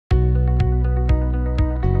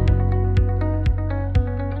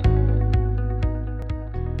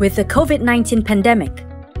With the COVID-19 pandemic,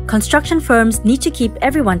 construction firms need to keep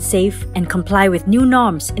everyone safe and comply with new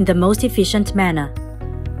norms in the most efficient manner.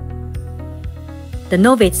 The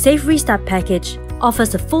Novade Safe Restart package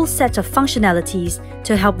offers a full set of functionalities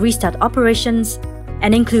to help restart operations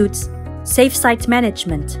and includes safe site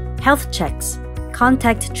management, health checks,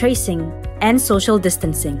 contact tracing, and social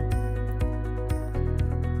distancing.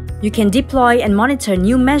 You can deploy and monitor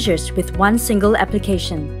new measures with one single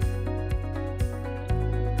application.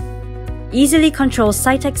 Easily control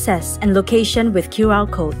site access and location with QR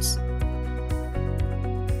codes.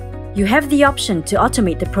 You have the option to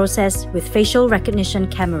automate the process with facial recognition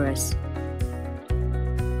cameras.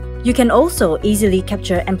 You can also easily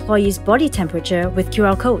capture employees' body temperature with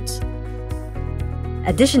QR codes.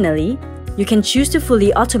 Additionally, you can choose to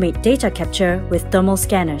fully automate data capture with thermal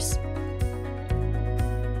scanners.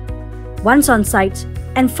 Once on site,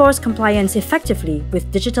 enforce compliance effectively with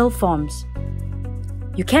digital forms.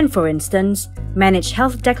 You can, for instance, manage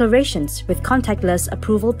health declarations with contactless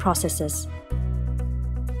approval processes.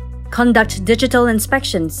 Conduct digital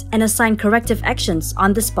inspections and assign corrective actions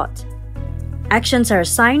on the spot. Actions are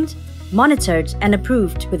assigned, monitored, and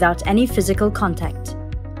approved without any physical contact.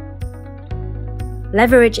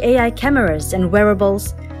 Leverage AI cameras and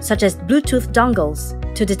wearables, such as Bluetooth dongles,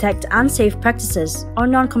 to detect unsafe practices or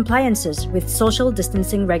non-compliances with social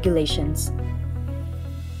distancing regulations.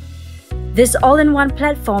 This all-in-one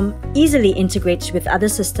platform easily integrates with other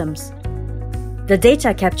systems. The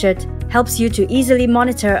data captured helps you to easily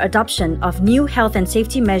monitor adoption of new health and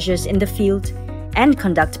safety measures in the field and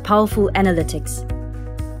conduct powerful analytics.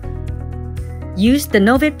 Use the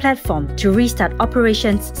Novade platform to restart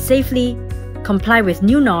operations safely, comply with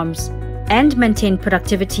new norms, and maintain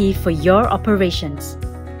productivity for your operations.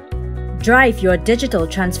 Drive your digital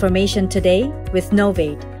transformation today with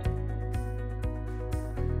Novade.